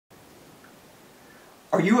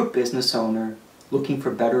Are you a business owner looking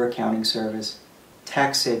for better accounting service,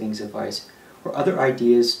 tax savings advice, or other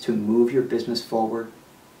ideas to move your business forward?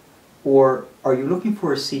 Or are you looking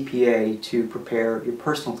for a CPA to prepare your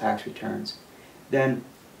personal tax returns? Then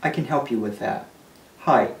I can help you with that.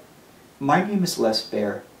 Hi, my name is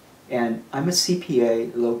Bahr, and I'm a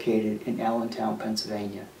CPA located in Allentown,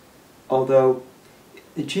 Pennsylvania. Although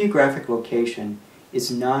the geographic location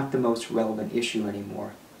is not the most relevant issue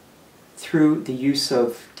anymore. Through the use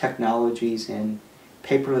of technologies in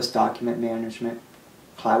paperless document management,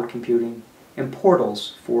 cloud computing, and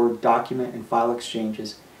portals for document and file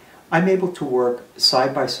exchanges, I'm able to work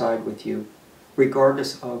side by side with you,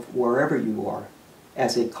 regardless of wherever you are,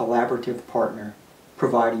 as a collaborative partner,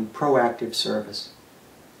 providing proactive service.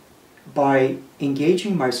 By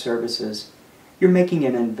engaging my services, you're making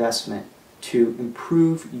an investment to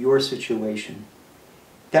improve your situation.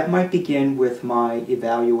 That might begin with my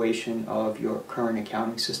evaluation of your current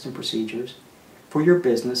accounting system procedures for your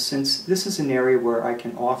business, since this is an area where I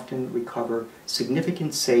can often recover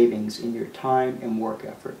significant savings in your time and work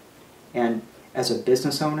effort. And as a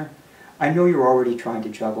business owner, I know you're already trying to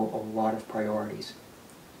juggle a lot of priorities.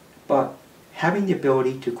 But having the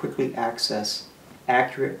ability to quickly access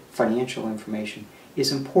accurate financial information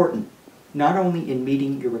is important, not only in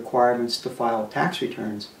meeting your requirements to file tax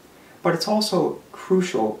returns, but it's also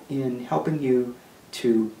crucial in helping you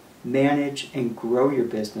to manage and grow your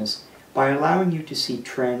business by allowing you to see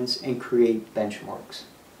trends and create benchmarks.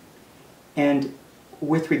 And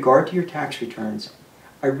with regard to your tax returns,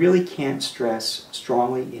 I really can't stress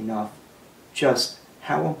strongly enough just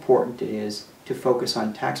how important it is to focus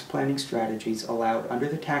on tax planning strategies allowed under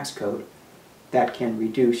the tax code that can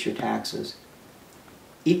reduce your taxes.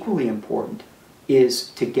 Equally important is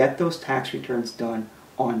to get those tax returns done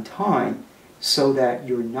on time so that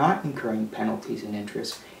you're not incurring penalties and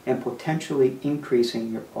interest and potentially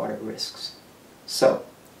increasing your audit risks. So,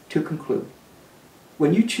 to conclude,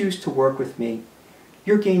 when you choose to work with me,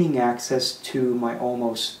 you're gaining access to my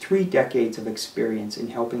almost 3 decades of experience in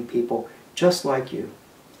helping people just like you.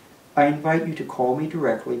 I invite you to call me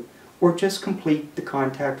directly or just complete the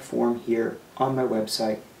contact form here on my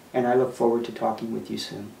website, and I look forward to talking with you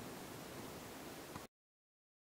soon.